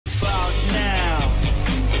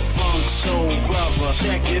funk soul brother,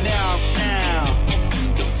 check it out now.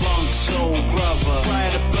 The funk soul brother,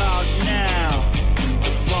 right about now.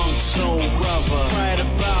 The funk soul brother, right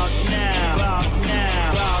about now. About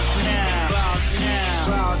now, about now, about now.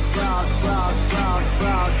 About, about, about, about,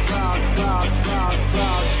 about, about, about,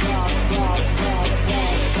 about, about.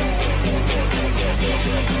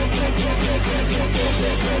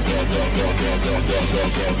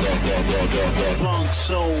 Funk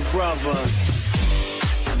soul brother.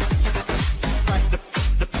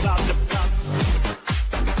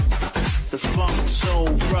 The funk soul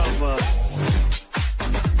brother.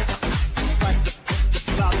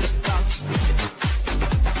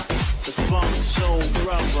 The funk soul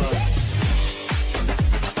brother.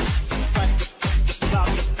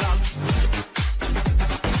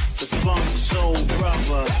 The funk soul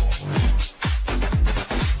brother.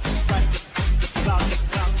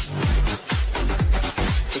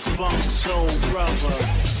 The funk soul brother.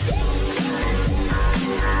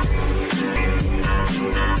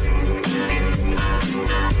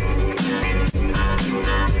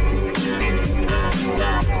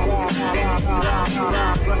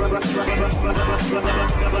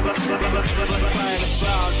 Right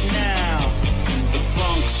about now, the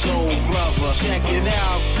funk soul brother, check it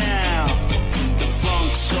out now. The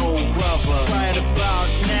funk soul brother, right about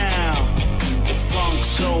now. The funk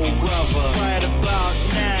soul brother, right about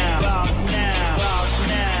now. About now, about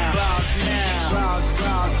now, about now. About,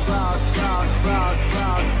 about, about, about,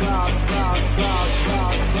 about, about, about,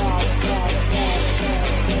 about, about,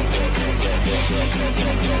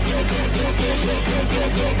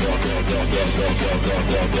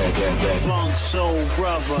 funk soul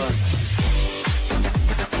brother.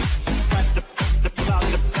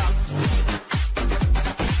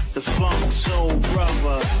 The funk soul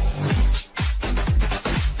brother.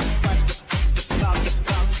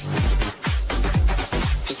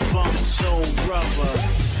 The funk soul brother.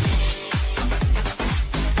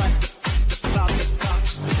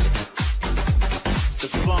 The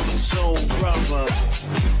funk soul brother.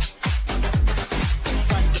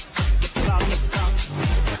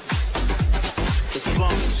 The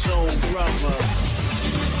funk soul brother.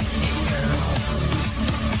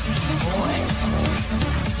 Boy,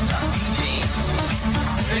 stop DJ.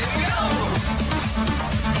 Here we go.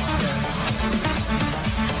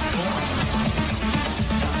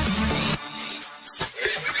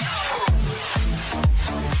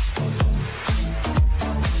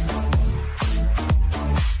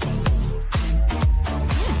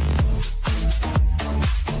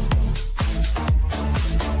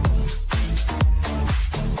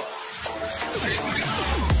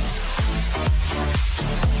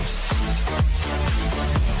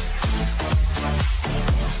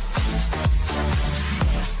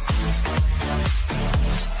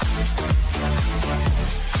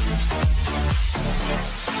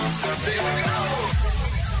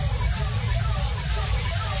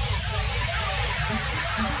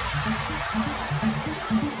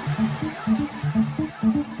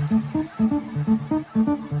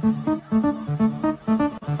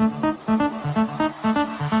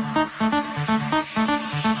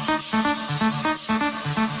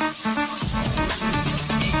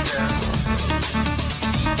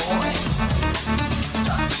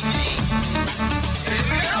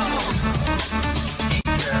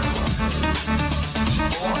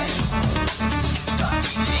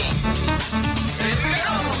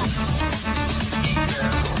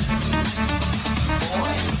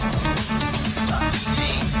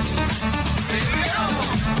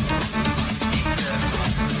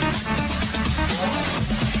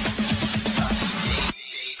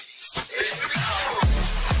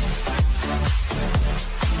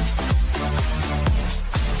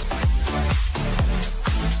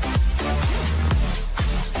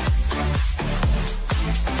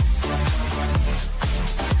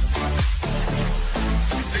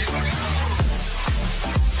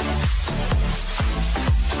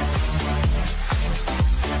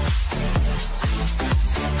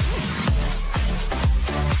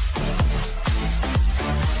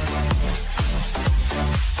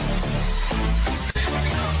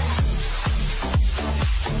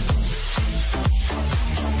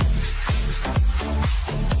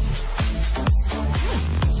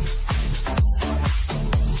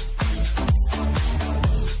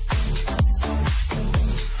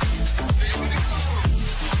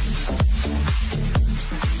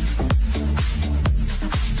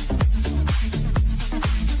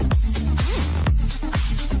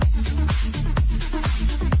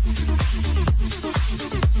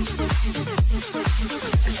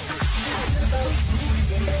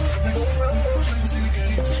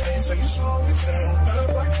 Say you slow it down,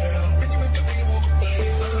 not right now.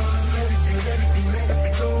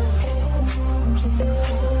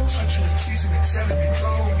 telling me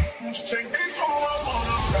no. Won't you take me home? I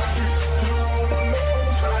wanna ride it. You're all alone,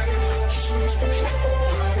 ride it. Just lose control,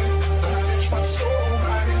 ride it. Touch my soul,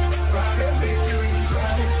 ride it. Ride it, make you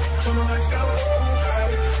ride it. Turn the lights down low,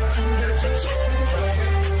 ride it. From head to toe, ride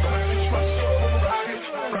it. Touch my soul, ride it.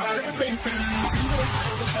 Ride it, baby.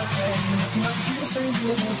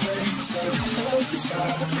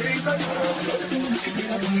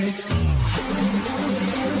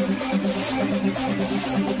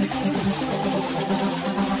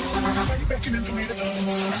 Beckoning for me to go.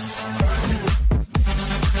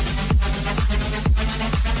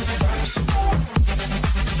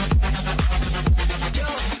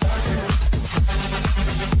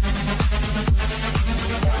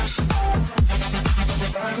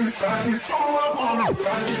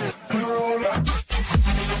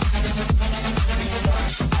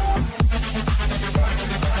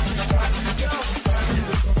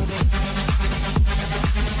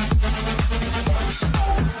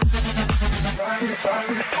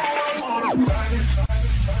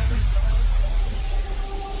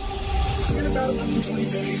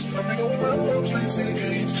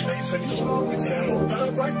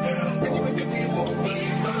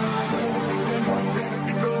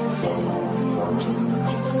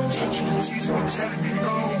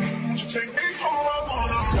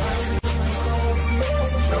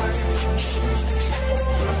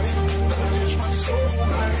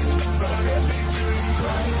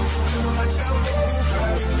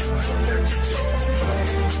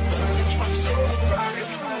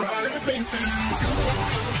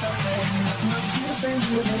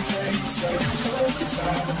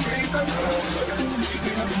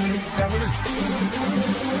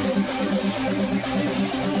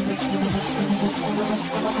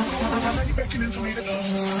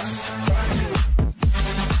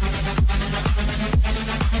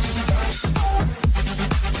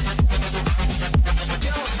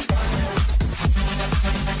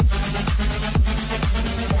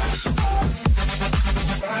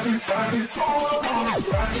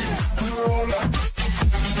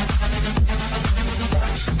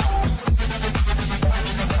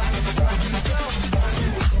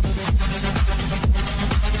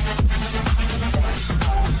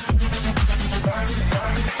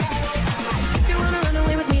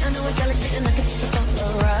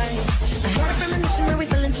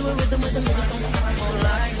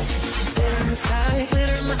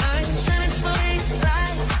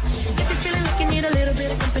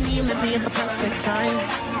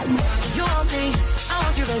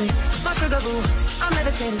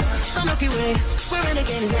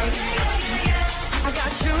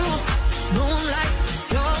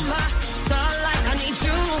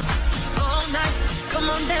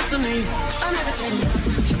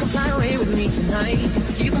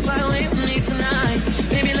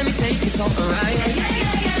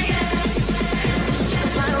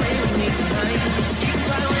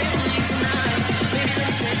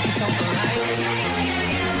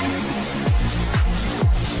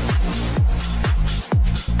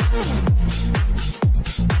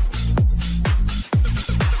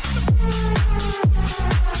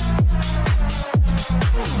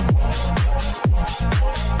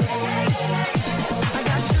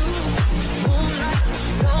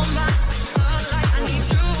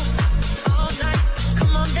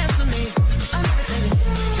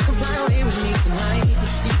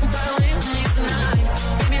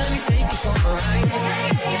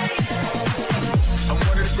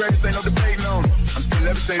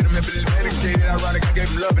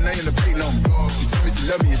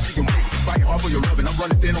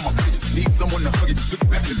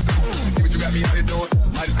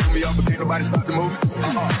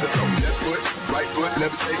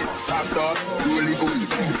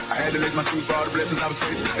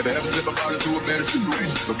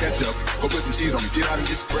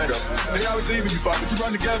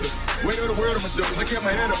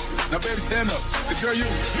 Girl, you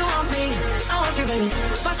want me, I want you, baby.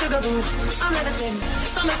 My sugar boo, I'm levitating.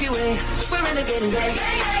 So make you wait, we're renegading,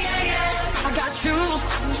 yeah. I got you,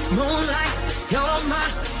 moonlight, you're my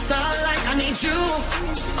starlight. I need you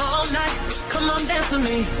all night. Come on, dance with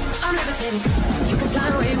me, I'm levitating. You can fly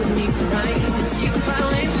away with me tonight. You can fly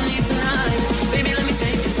away with me tonight. Baby, let me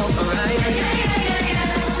take you for a ride.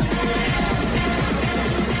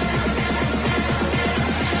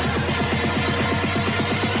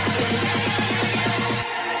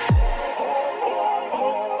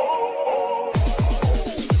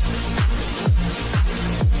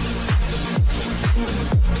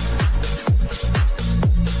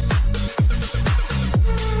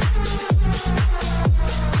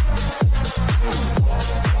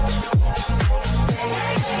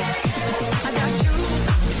 I got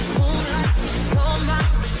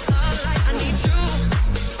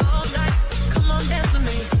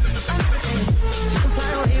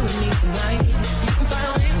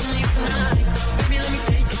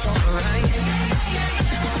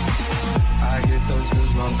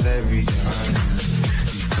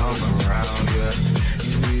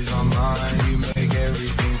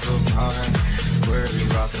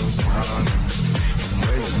about those comments. I'm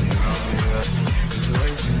way too young, yeah. It's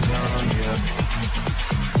way too young, yeah.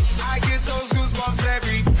 I get those goosebumps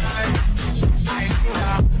every time. I need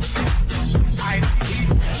help. I need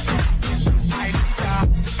help. I need help.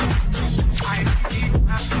 I need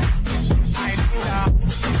help. I need help.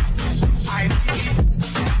 I need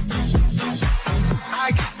help.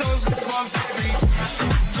 I get those goosebumps every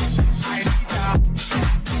time. I need help.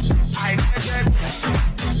 I need help.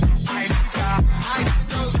 I need help. I get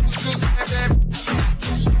those goosebumps every time.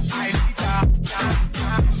 I need help.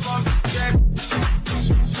 Goosebumps every time.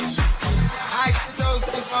 I get those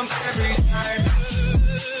goosebumps every time.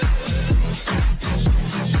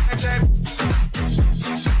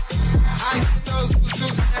 I get those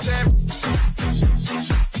goosebumps every time.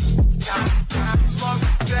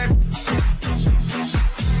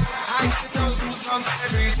 I get those goosebumps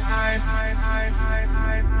every time.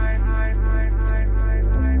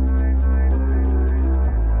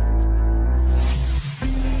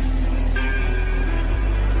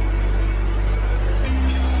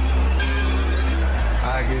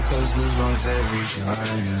 I get those goosebumps every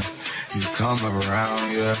time, yeah. You come around,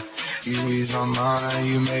 yeah. You ease my mind,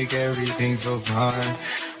 you make everything feel fine.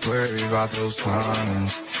 Worry about those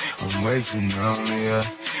comments. I'm way too numb, yeah.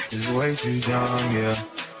 It's way too dumb, yeah.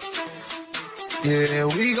 Yeah,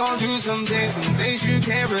 we gon' do some things you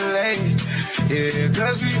can't relate. Yeah,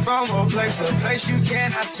 cause we from a place you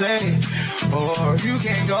cannot stay. Or you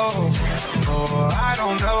can't go, or I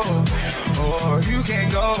don't know. Or you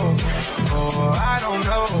can't go, or I don't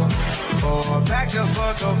know. Or back the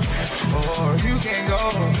fuck up, or you can't go,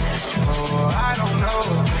 or I don't know.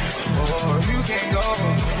 Or you can't go,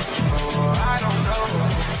 or I don't know.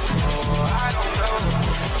 Or I don't know.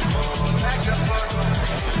 Or back the fuck up,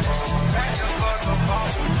 or back the fuck up.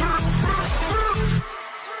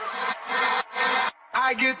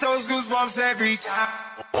 I get those goosebumps every time.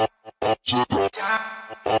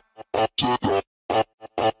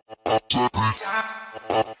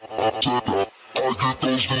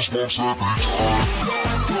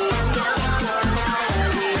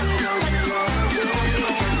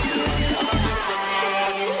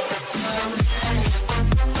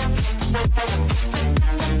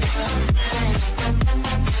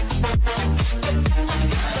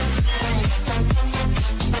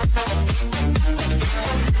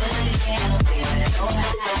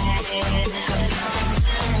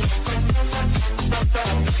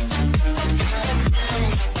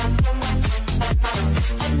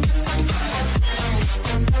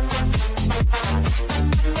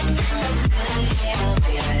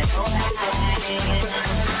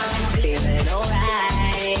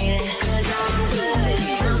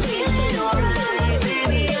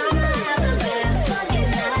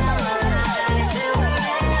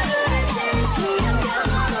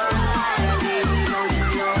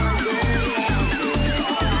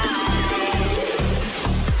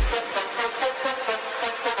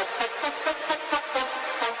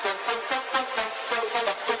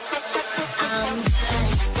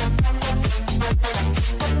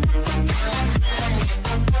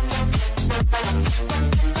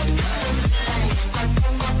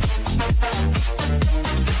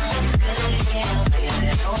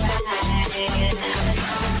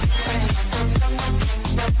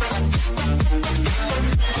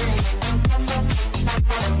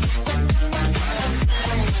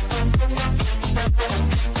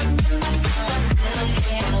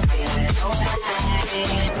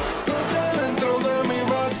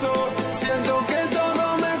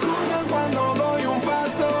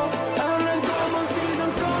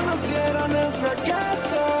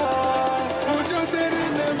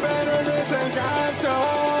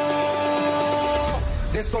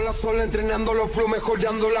 Solo entrenando los flow,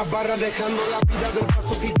 mejorando las barras, dejando la vida del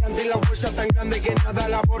paso gigante y la huella tan grande que nada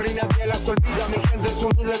la borra y nadie las olvida. Mi gente es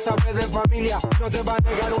humilde, sabe de familia, no te va a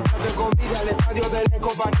negar un plato de comida. El estadio de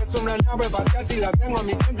lejos parece una nave espacial si la tengo a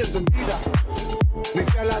mi gente sentida. Mi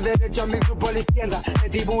fe a la derecha, mi grupo a la izquierda.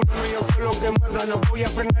 El tiburón y yo soy lo que muerda. No voy a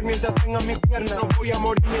frenar mientras tenga mis piernas. No voy a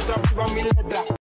morir mientras viva mi letra.